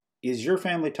Is your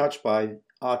family touched by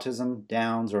autism,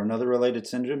 Downs, or another related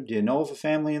syndrome? Do you know of a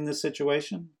family in this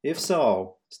situation? If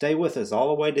so, stay with us all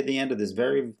the way to the end of this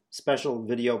very special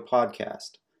video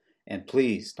podcast. And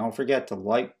please don't forget to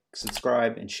like,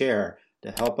 subscribe, and share to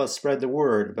help us spread the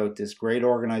word about this great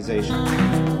organization.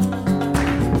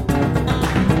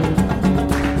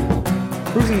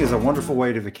 Cruising is a wonderful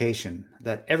way to vacation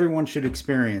that everyone should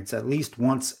experience at least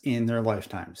once in their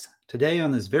lifetimes. Today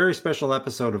on this very special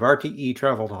episode of RTE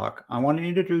Travel Talk, I want to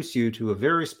introduce you to a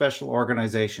very special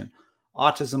organization,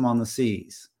 Autism on the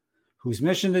Seas, whose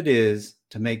mission it is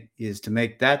to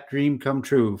make that dream come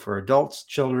true for adults,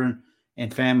 children,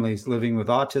 and families living with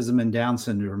autism and Down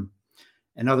syndrome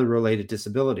and other related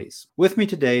disabilities. With me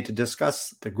today to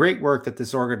discuss the great work that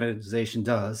this organization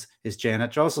does is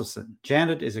Janet Josephson.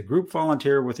 Janet is a group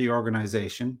volunteer with the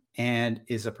organization and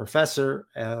is a professor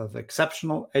of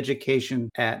exceptional education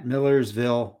at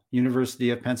Millersville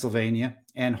University of Pennsylvania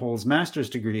and holds master's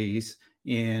degrees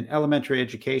in elementary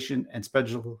education and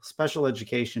special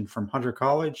education from Hunter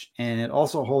College, and it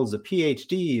also holds a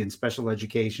PhD in special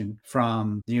education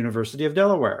from the University of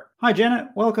Delaware. Hi, Janet.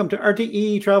 Welcome to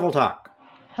RTE Travel Talk.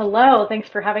 Hello, thanks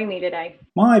for having me today.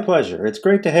 My pleasure. It's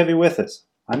great to have you with us.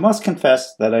 I must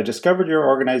confess that I discovered your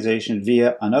organization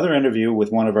via another interview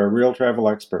with one of our real travel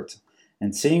experts.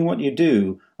 And seeing what you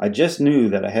do, I just knew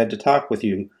that I had to talk with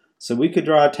you so we could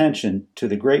draw attention to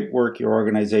the great work your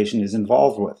organization is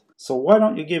involved with. So why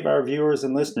don't you give our viewers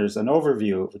and listeners an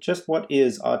overview of just what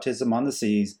is Autism on the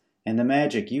Seas and the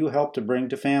magic you help to bring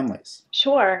to families?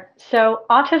 Sure. So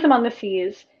Autism on the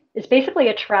Seas is basically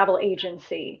a travel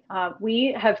agency.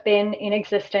 We have been in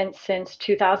existence since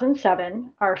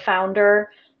 2007. Our founder,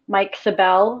 Mike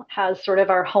Sabel, has sort of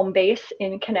our home base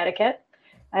in Connecticut.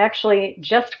 I actually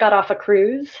just got off a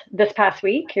cruise this past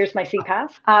week. Here's my sea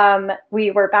pass.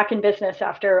 We were back in business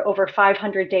after over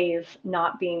 500 days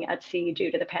not being at sea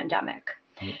due to the pandemic.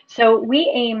 So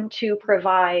we aim to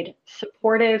provide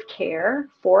supportive care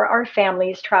for our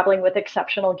families traveling with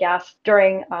exceptional guests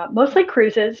during mostly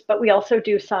cruises, but we also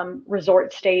do some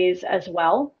resort stays as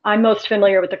well. I'm most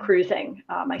familiar with the cruising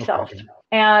myself. Okay.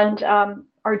 And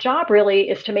our job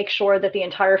really is to make sure that the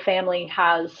entire family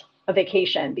has a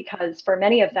vacation, because for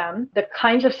many of them, the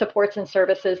kinds of supports and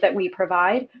services that we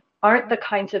provide aren't the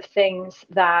kinds of things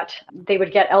that they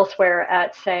would get elsewhere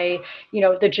at, say,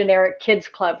 the generic kids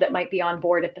club that might be on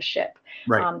board at the ship.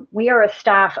 Right. We are a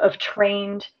staff of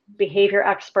trained behavior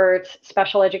experts,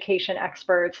 special education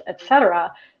experts, et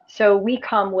cetera. So we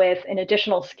come with an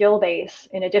additional skill base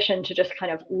in addition to just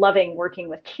kind of loving working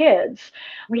with kids.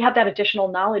 We have that additional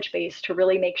knowledge base to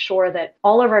really make sure that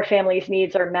all of our families'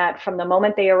 needs are met from the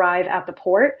moment they arrive at the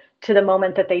port to the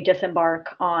moment that they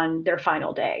disembark on their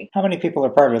final day. How many people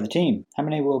are part of the team? How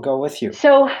many will go with you?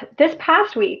 So this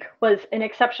past week was an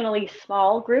exceptionally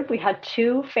small group. We had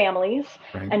 2 families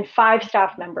and 5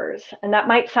 staff members. And that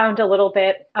might sound a little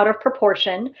bit out of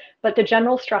proportion, but the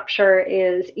general structure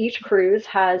is each cruise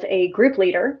has a group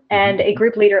leader and a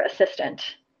group leader assistant.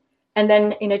 And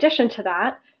then in addition to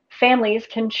that, families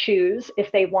can choose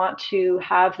if they want to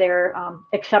have their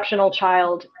exceptional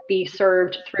child be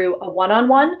served through a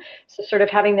one-on-one, so sort of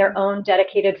having their own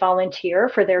dedicated volunteer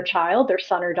for their child, their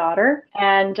son or daughter.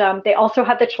 And they also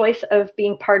have the choice of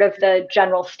being part of the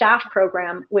general staff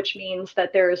program, which means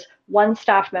that there's 1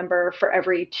 staff member for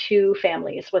every 2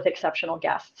 families with exceptional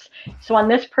guests. So on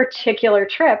this particular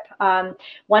trip,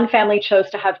 one family chose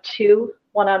to have 2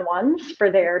 one-on-ones for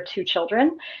their 2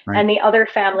 children, and the other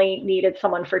family needed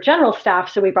someone for general staff,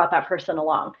 so we brought that person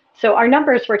along. So our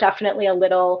numbers were definitely a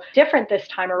little different this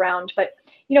time around, but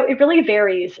it really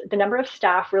varies. The number of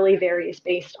staff really varies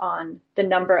based on the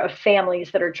number of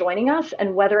families that are joining us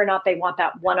and whether or not they want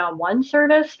that one-on-one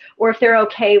service, or if they're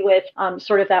okay with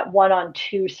sort of that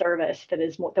one-on-2 service that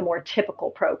is the more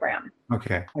typical program.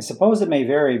 Okay. I suppose it may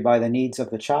vary by the needs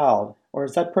of the child, or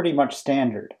is that pretty much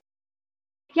standard?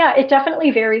 Yeah, it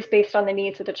definitely varies based on the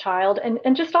needs of the child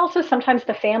and just also sometimes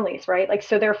the families, right? Like,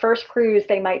 so their first cruise,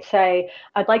 they might say,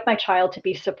 I'd like my child to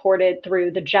be supported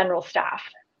through the general staff.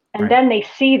 And then they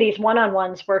see these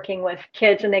one-on-ones working with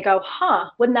kids and they go,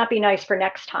 wouldn't that be nice for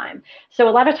next time? So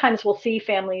a lot of times we'll see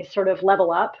families sort of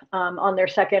level up on their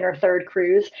second or third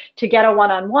cruise to get a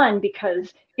one-on-one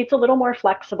because it's a little more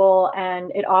flexible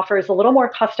and it offers a little more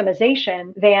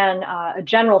customization than a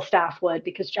general staff would,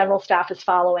 because general staff is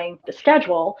following the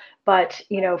schedule. But,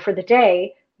 for the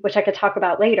day, which I could talk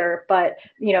about later, but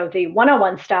the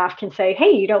one-on-one staff can say, hey,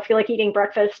 you don't feel like eating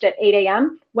breakfast at 8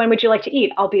 a.m.? When would you like to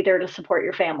eat? I'll be there to support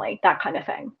your family, that kind of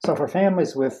thing. So for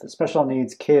families with special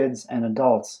needs, kids and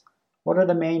adults, what are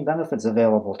the main benefits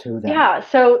available to them? Yeah,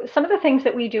 so some of the things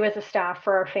that we do as a staff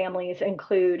for our families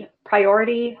include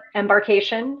priority,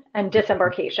 embarkation, and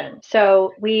disembarkation.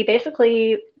 So we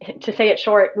basically, to say it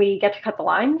short, we get to cut the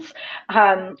lines.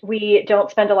 We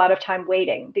don't spend a lot of time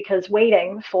waiting, because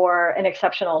waiting for an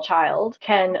exceptional child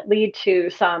can lead to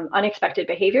some unexpected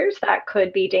behaviors that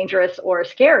could be dangerous or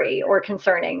scary or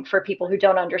concerning for people who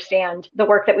don't understand the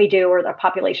work that we do or the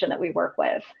population that we work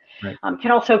with. Right.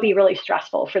 Can also be really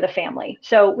stressful for the family.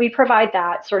 So we provide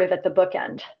that sort of at the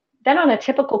bookend. Then on a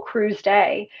typical cruise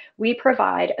day, we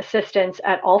provide assistance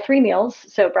at all three meals,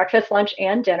 so breakfast, lunch,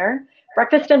 and dinner.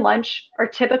 Breakfast and lunch are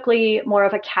typically more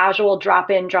of a casual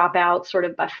drop in, drop out sort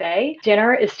of buffet.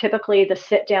 Dinner is typically the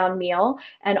sit down meal,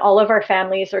 and all of our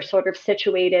families are sort of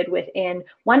situated within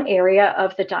one area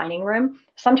of the dining room.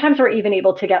 Sometimes we're even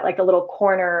able to get like a little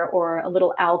corner or a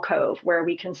little alcove where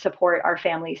we can support our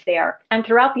families there. And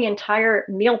throughout the entire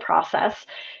meal process,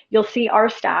 you'll see our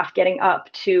staff getting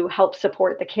up to help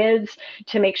support the kids,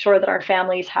 to make sure that our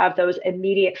families have those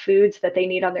immediate foods that they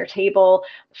need on their table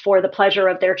for the pleasure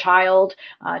of their child,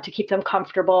 to keep them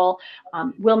comfortable.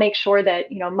 We'll make sure that,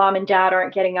 mom and dad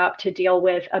aren't getting up to deal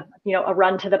with a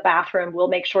run to the bathroom. We'll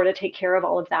make sure to take care of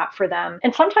all of that for them.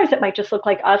 And sometimes it might just look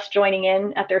like us joining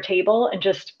in at their table and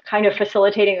just kind of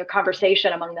facilitating a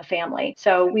conversation among the family.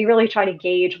 So we really try to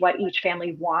gauge what each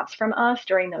family wants from us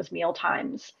during those meal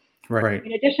times. Right.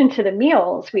 In addition to the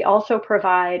meals, we also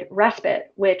provide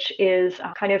respite, which is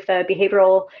kind of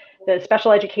the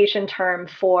special education term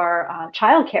for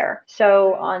childcare.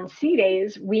 So on C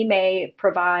days, we may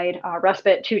provide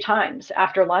respite 2 times: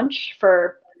 after lunch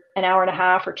for an hour and a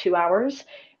half or 2 hours,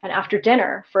 and after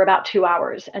dinner for about 2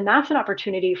 hours. And that's an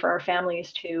opportunity for our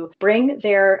families to bring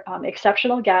their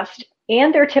exceptional guest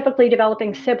and their typically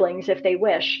developing siblings, if they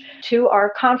wish, to our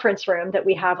conference room that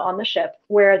we have on the ship,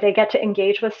 where they get to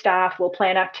engage with staff. We'll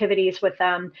plan activities with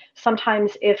them.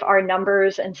 Sometimes, if our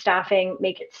numbers and staffing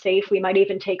make it safe, we might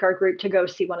even take our group to go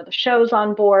see one of the shows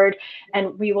on board,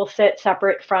 and we will sit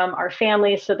separate from our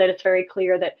families so that it's very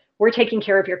clear that we're taking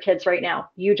care of your kids right now.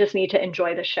 You just need to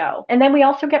enjoy the show. And then we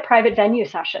also get private venue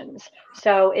sessions.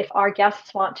 So if our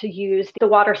guests want to use the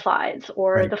water slides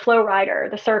or the flow rider,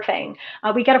 the surfing,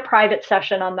 we get a private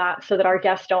session on that so that our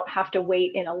guests don't have to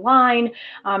wait in a line.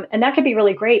 And that could be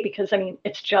really great because,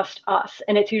 it's just us.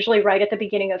 And it's usually right at the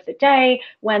beginning of the day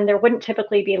when there wouldn't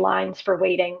typically be lines for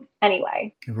waiting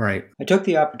anyway. Right. I took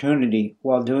the opportunity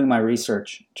while doing my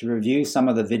research to review some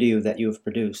of the video that you have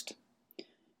produced.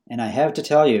 And I have to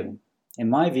tell you, in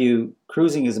my view,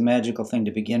 cruising is a magical thing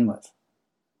to begin with.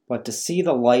 But to see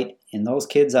the light in those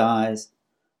kids' eyes,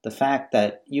 the fact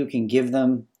that you can give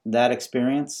them that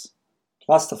experience,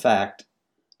 plus the fact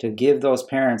to give those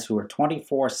parents who are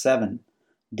 24/7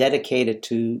 dedicated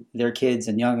to their kids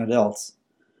and young adults,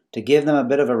 to give them a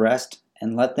bit of a rest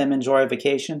and let them enjoy a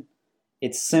vacation,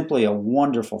 it's simply a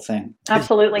wonderful thing.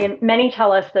 Absolutely. And many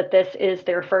tell us that this is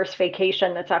their first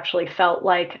vacation that's actually felt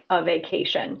like a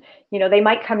vacation. They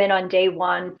might come in on day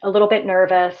one a little bit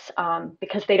nervous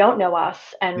because they don't know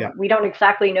us and we don't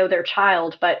exactly know their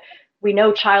child, but we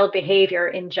know child behavior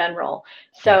in general.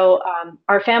 So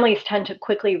our families tend to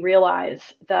quickly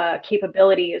realize the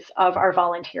capabilities of our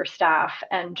volunteer staff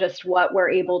and just what we're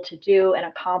able to do and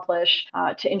accomplish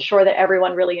to ensure that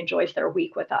everyone really enjoys their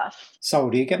week with us.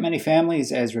 So do you get many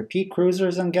families as repeat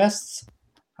cruisers and guests?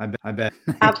 I bet.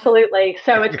 Absolutely.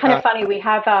 So it's kind of funny.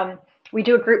 We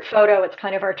do a group photo. It's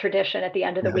kind of our tradition at the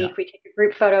end of the week. We take a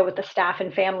group photo with the staff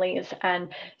and families.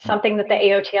 And something that the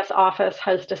AOTS office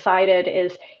has decided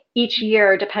is each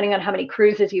year, depending on how many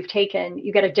cruises you've taken,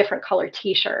 you get a different color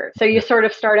t-shirt. So you sort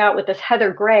of start out with this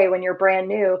heather gray when you're brand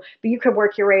new, but you could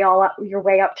work your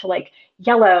way up to like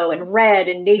yellow and red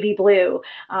and navy blue.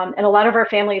 And a lot of our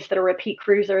families that are repeat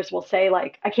cruisers will say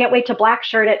like, I can't wait to black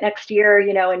shirt it next year,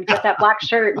 and get that black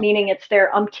shirt, meaning it's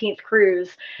their umpteenth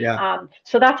cruise.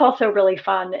 So that's also really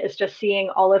fun, is just seeing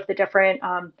all of the different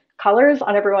colors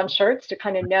on everyone's shirts to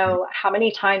kind of know how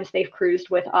many times they've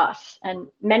cruised with us. And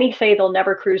many say they'll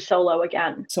never cruise solo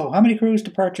again. So how many cruise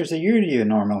departures a year do you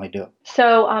normally do?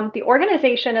 So the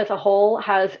organization as a whole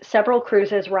has several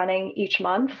cruises running each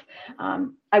month.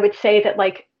 I would say that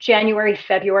like January,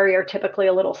 February are typically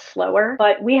a little slower,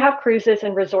 but we have cruises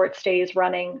and resort stays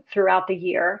running throughout the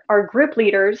year. Our group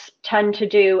leaders tend to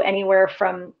do anywhere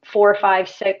from 4, 5,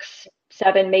 6,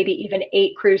 7, maybe even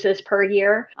 8 cruises per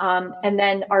year. And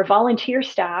then our volunteer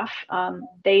staff,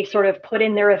 they sort of put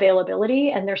in their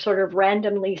availability and they're sort of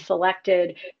randomly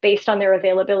selected based on their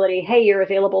availability. Hey, you're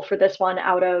available for this one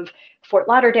out of Fort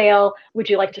Lauderdale. Would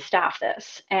you like to staff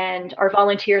this? And our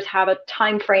volunteers have a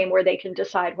time frame where they can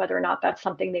decide whether or not that's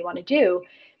something they want to do.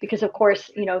 Because of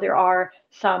course, there are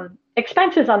some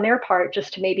expenses on their part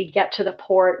just to maybe get to the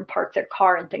port and park their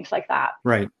car and things like that.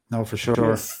 Right. No, for sure.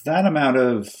 With that amount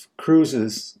of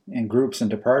cruises and groups and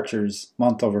departures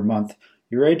month over month,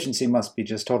 your agency must be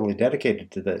just totally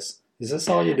dedicated to this. Is this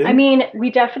all you I do? mean, we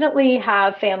definitely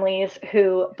have families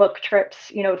who book trips,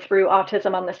 through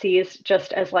Autism on the Seas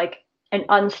just as like an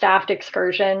unstaffed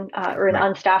excursion or an Right.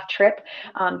 unstaffed trip.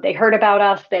 They heard about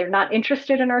us. They're not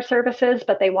interested in our services,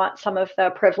 but they want some of the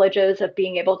privileges of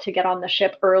being able to get on the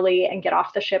ship early and get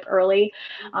off the ship early.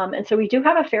 And so we do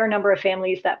have a fair number of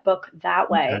families that book that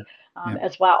Okay. way Yeah.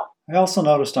 as well. I also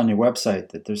noticed on your website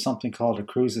that there's something called a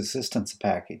cruise assistance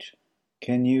package.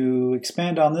 Can you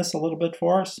expand on this a little bit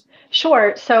for us?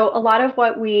 Sure. So a lot of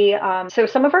what so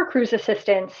some of our cruise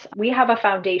assistants, we have a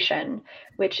foundation,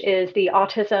 which is the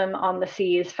Autism on the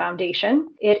Seas Foundation.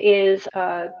 It is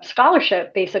a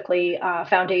scholarship, basically,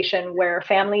 foundation where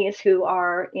families who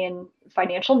are in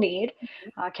financial need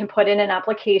can put in an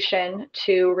application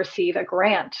to receive a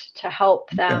grant to help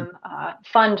Okay. them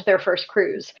fund their first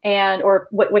cruise and or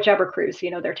whichever cruise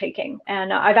they're taking.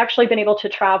 And I've actually been able to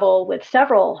travel with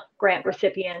several grant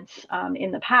recipients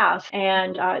in the past,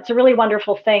 and it's a really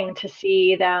wonderful thing to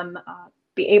see them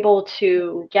be able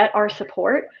to get our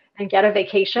support and get a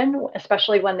vacation,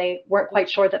 especially when they weren't quite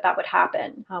sure that that would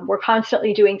happen. We're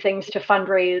constantly doing things to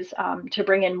fundraise to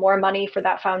bring in more money for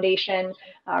that foundation.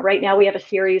 Right now, we have a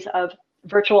series of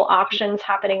virtual auctions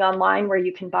happening online where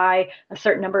you can buy a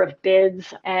certain number of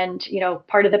bids, and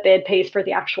part of the bid pays for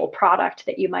the actual product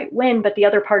that you might win, but the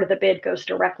other part of the bid goes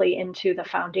directly into the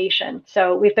foundation.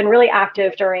 So we've been really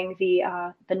active during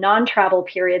the non-travel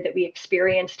period that we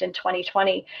experienced in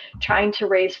 2020, trying to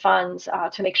raise funds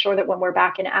to make sure that when we're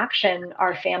back in action,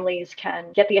 our families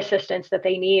can get the assistance that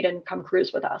they need and come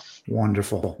cruise with us.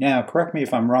 Wonderful. Now, correct me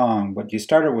if I'm wrong, but you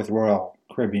started with Royal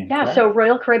Caribbean, Yeah, correct? so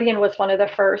Royal Caribbean was one of the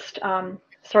first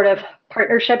sort of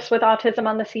partnerships with Autism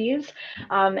on the Seas.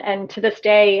 And to this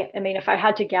day, I mean, if I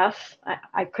had to guess,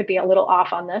 I could be a little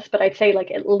off on this, but I'd say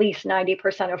like at least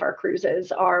 90% of our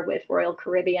cruises are with Royal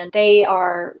Caribbean. They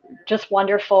are just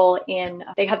wonderful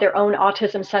they have their own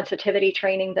autism sensitivity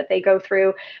training that they go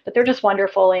through, but they're just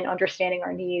wonderful in understanding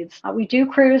our needs. We do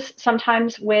cruise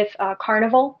sometimes with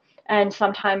Carnival and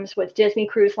sometimes with Disney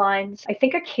Cruise Lines. I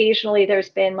think occasionally there's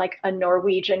been like a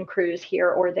Norwegian cruise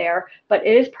here or there, but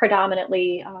it is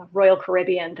predominantly Royal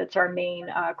Caribbean that's our main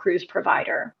cruise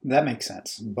provider. That makes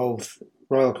sense. Both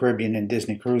Royal Caribbean and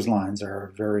Disney Cruise Lines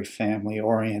are very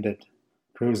family-oriented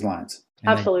cruise lines,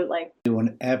 and they Absolutely. do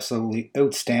an absolutely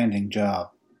outstanding job.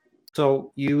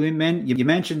 So you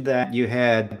mentioned that you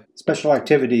had Special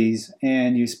activities,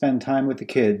 and you spend time with the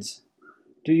kids.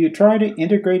 Do you try to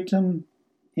integrate them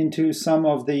into some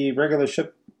of the regular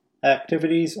ship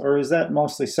activities, or is that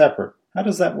mostly separate? How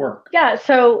does that work? Yeah,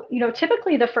 so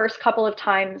typically the first couple of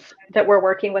times that we're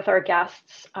working with our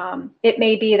guests, it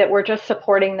may be that we're just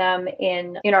supporting them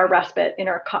in our respite in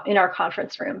our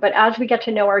conference room. But as we get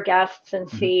to know our guests and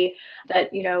see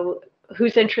that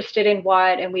who's interested in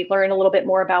what, and we learn a little bit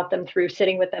more about them through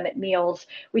sitting with them at meals,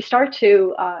 we start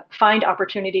to find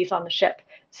opportunities on the ship.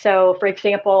 So, for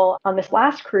example, on this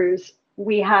last cruise,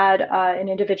 we had an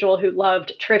individual who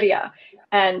loved trivia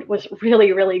and was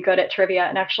really, really good at trivia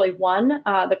and actually won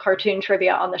the cartoon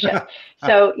trivia on the ship.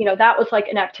 So, that was like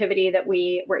an activity that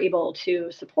we were able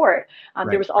to support.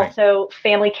 There was also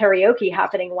family karaoke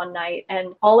happening one night,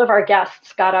 and all of our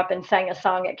guests got up and sang a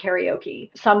song at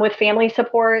karaoke, some with family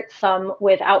support, some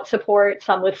without support,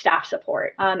 some with staff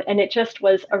support. And it just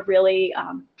was a really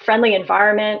friendly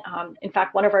environment. In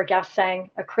fact, one of our guests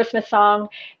sang a Christmas song,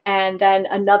 and then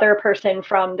another person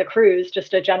from the cruise,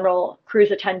 just a general cruise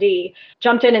attendee,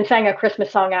 jumped in and sang a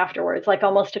Christmas song afterwards, like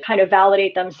almost to kind of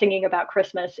validate them singing about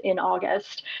Christmas in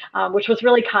August, which was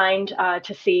really kind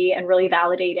to see and really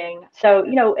validating. So,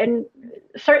 and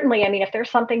certainly, I mean, if there's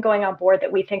something going on board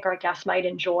that we think our guests might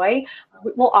enjoy,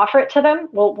 we'll offer it to them.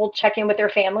 We'll check in with their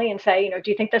family and say,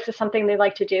 do you think this is something they'd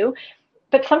like to do?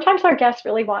 But sometimes our guests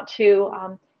really want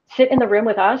to sit in the room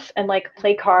with us and like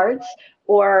play cards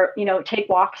or take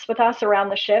walks with us around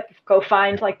the ship, go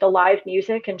find like the live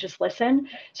music and just listen.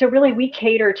 So really we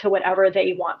cater to whatever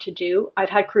they want to do. I've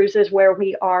had cruises where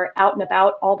we are out and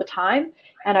about all the time,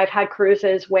 and I've had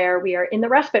cruises where we are in the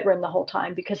respite room the whole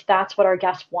time because that's what our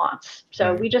guest wants.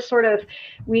 So we just sort of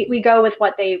we go with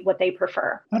what they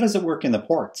prefer. How does it work in the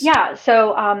ports? Yeah,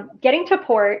 so getting to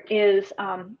port is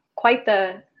quite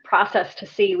the process to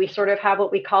see. We sort of have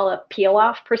what we call a peel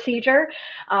off procedure.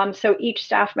 So each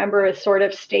staff member is sort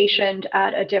of stationed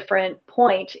at a different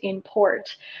point in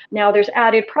port. Now there's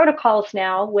added protocols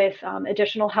now with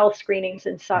additional health screenings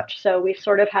and such. So we've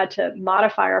sort of had to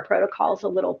modify our protocols a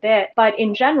little bit. But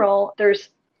in general, there's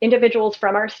individuals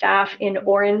from our staff in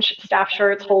orange staff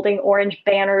shirts holding orange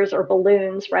banners or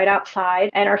balloons right outside.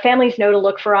 And our families know to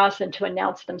look for us and to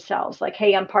announce themselves like,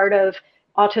 hey, I'm part of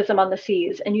Autism on the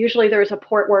Seas. And usually there's a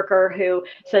port worker who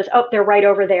says, oh, they're right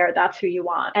over there. That's who you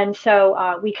want. And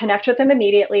so we connect with them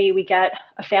immediately. We get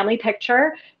a family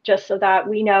picture just so that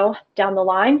we know down the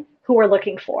line who we're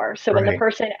looking for. So when the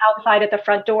person outside at the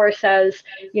front door says,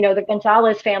 the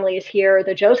Gonzalez family is here,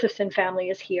 the Josephson family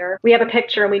is here, we have a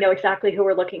picture and we know exactly who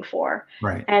we're looking for.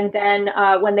 Right. And then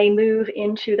when they move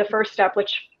into the first step,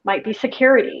 which might be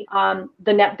security,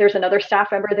 there's another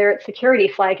staff member there at security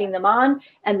flagging them on,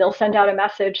 and they'll send out a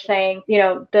message saying,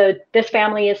 this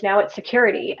family is now at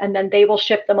security, and then they will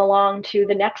ship them along to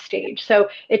the next stage. So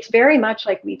it's very much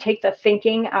like we take the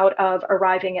thinking out of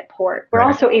arriving at port. We're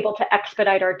also able to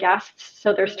expedite our guests.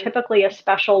 So there's typically a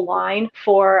special line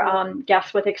for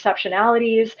guests with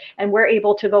exceptionalities, and we're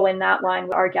able to go in that line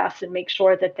with our guests and make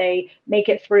sure that they make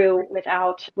it through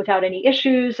without any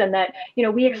issues, and that,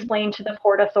 we explain to the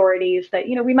port authorities that,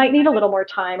 we might need a little more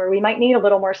time or we might need a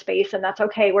little more space, and that's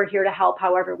okay. We're here to help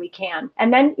however we can.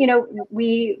 And then,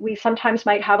 we sometimes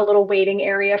might have a little waiting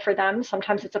area for them.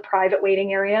 Sometimes it's a private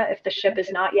waiting area if the ship is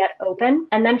not yet open.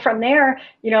 And then from there,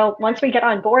 once we get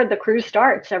on board, the cruise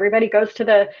starts. Everybody goes to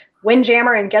the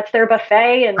Windjammer and gets their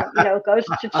buffet and, goes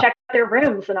to check their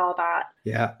rooms and all that.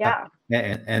 Yeah. Yeah.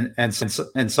 And so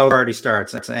it already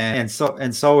starts, and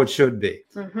so it should be.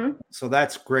 Mm-hmm. So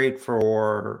that's great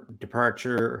for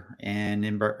departure and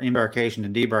embarkation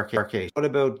and debarkation. What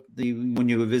about when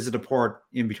you visit a port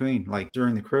in between, like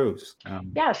during the cruise?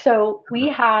 So we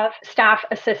have staff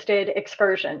assisted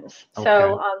excursions. Okay.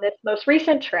 So on this most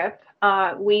recent trip,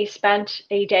 we spent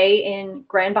a day in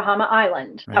Grand Bahama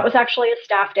Island. Right. That was actually a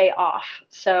staff day off.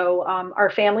 So our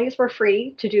families were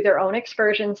free to do their own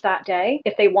excursions that day.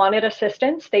 If they wanted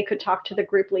assistance, they could talk to the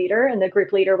group leader, and the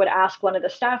group leader would ask one of the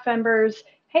staff members,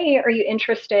 hey, are you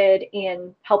interested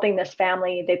in helping this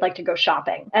family? They'd like to go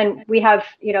shopping. And we have,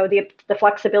 the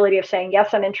flexibility of saying,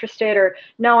 yes, I'm interested, or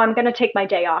no, I'm going to take my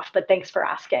day off, but thanks for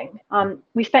asking.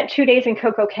 We spent 2 days in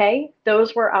Coco Cay.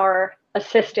 Those were our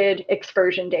assisted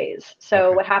excursion days.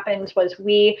 So what happened was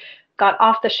we got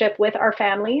off the ship with our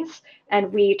families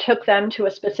and we took them to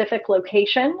a specific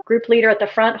location. Group leader at the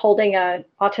front holding a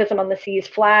Autism on the Seas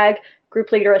flag,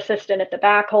 group leader assistant at the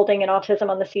back holding an Autism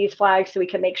on the Seas flag, so we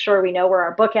can make sure we know where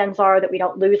our bookends are, that we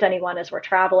don't lose anyone as we're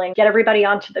traveling. Get everybody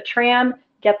onto the tram,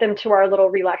 get them to our little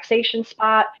relaxation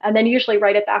spot, and then usually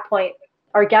right at that point,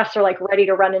 our guests are like ready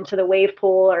to run into the wave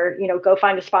pool or, go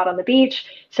find a spot on the beach.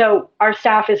 So our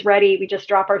staff is ready. We just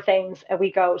drop our things and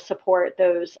we go support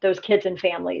those kids and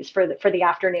families for the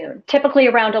afternoon. Typically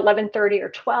around 11:30 or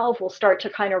 12, we'll start to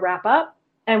kind of wrap up.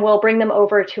 And we'll bring them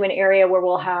over to an area where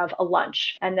we'll have a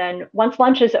lunch. And then once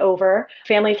lunch is over,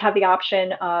 families have the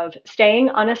option of staying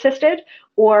unassisted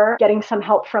or getting some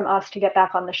help from us to get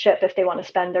back on the ship if they want to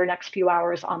spend their next few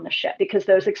hours on the ship. Because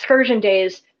those excursion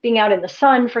days, being out in the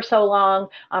sun for so long,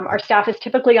 our staff is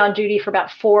typically on duty for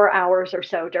about 4 hours or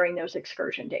so during those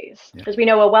excursion days. Because we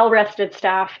know a well-rested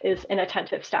staff is an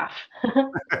attentive staff.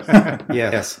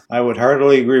 Yes, I would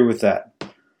heartily agree with that.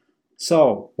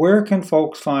 So, where can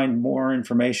folks find more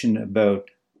information about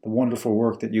the wonderful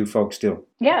work that you folks do?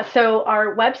 Yeah, so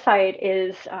our website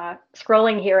is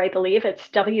scrolling here, I believe. It's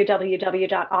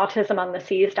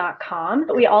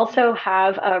www.autismontheseas.com. We also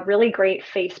have a really great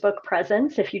Facebook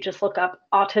presence if you just look up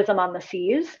Autism on the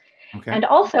Seas. Okay. And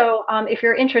also, if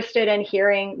you're interested in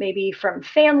hearing maybe from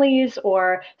families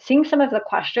or seeing some of the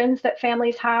questions that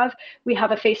families have, we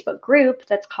have a Facebook group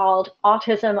that's called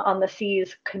Autism on the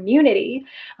Seas Community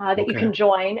that you can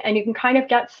join, and you can kind of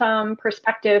get some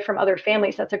perspective from other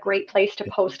families. That's a great place to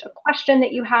post a question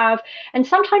that you have. And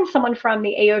sometimes someone from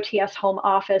the AOTS home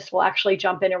office will actually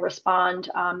jump in and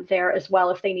respond there as well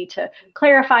if they need to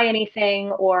clarify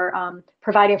anything or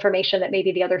provide information that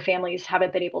maybe the other families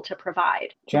haven't been able to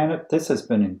provide. Janet, this has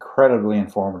been incredibly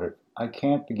informative. I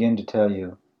can't begin to tell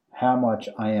you how much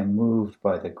I am moved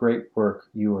by the great work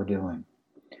you are doing.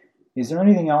 Is there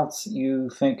anything else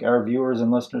you think our viewers and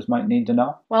listeners might need to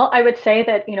know? Well, I would say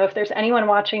that, if there's anyone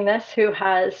watching this who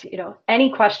has,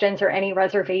 any questions or any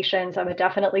reservations, I would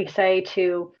definitely say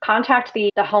to contact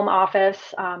the home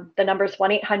office. The number is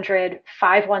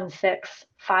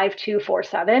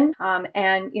 1-800-516-5247.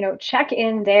 And, check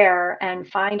in there and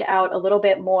find out a little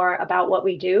bit more about what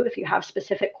we do. If you have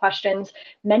specific questions,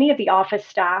 many of the office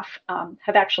staff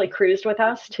have actually cruised with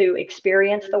us to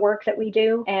experience the work that we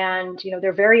do. And,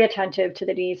 they're very attentive to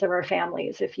the needs of our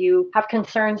families. If you have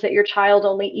concerns that your child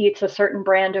only eats a certain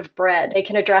brand of bread, they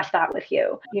can address that with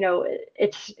you.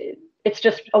 it's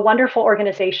just a wonderful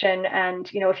organization. And,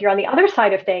 if you're on the other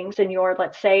side of things and you're,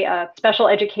 let's say, a special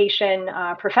education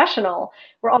professional,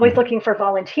 we're always looking for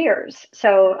volunteers.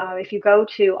 So if you go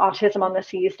to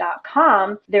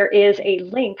autismontheseas.com, there is a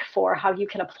link for how you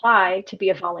can apply to be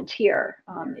a volunteer.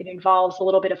 It involves a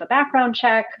little bit of a background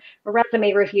check, a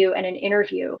resume review, and an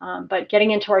interview. But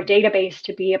getting into our database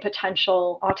to be a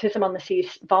potential Autism on the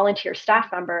Seas volunteer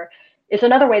staff member is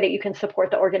another way that you can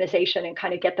support the organization and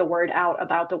kind of get the word out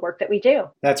about the work that we do.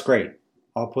 That's great.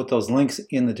 I'll put those links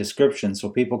in the description so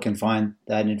people can find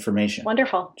that information.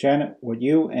 Wonderful. Janet, what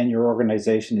you and your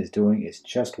organization is doing is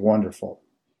just wonderful.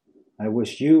 I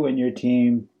wish you and your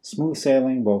team smooth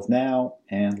sailing both now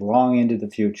and long into the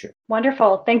future.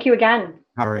 Wonderful. Thank you again.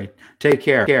 All right. Take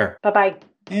care. Bye-bye.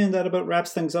 And that about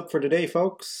wraps things up for today,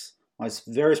 folks. My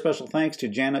very special thanks to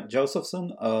Janet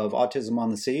Josephson of Autism on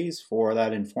the Seas for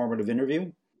that informative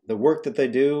interview. The work that they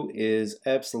do is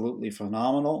absolutely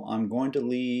phenomenal. I'm going to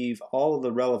leave all of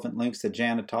the relevant links that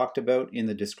Janet talked about in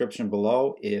the description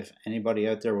below. If anybody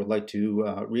out there would like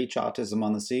to reach Autism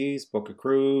on the Seas, book a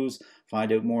cruise,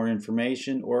 find out more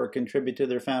information, or contribute to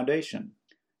their foundation.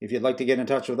 If you'd like to get in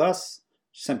touch with us,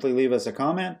 simply leave us a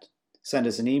comment. Send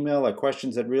us an email at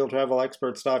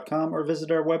questions@realtravelexperts.com or visit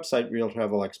our website,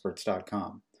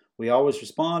 realtravelexperts.com. We always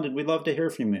respond and we'd love to hear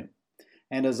from you.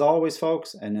 And as always,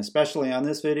 folks, and especially on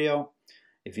this video,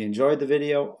 if you enjoyed the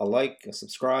video, a like, a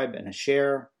subscribe, and a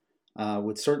share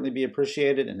would certainly be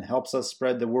appreciated and helps us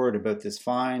spread the word about this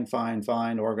fine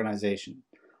organization.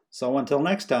 So until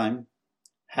next time,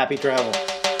 happy travel.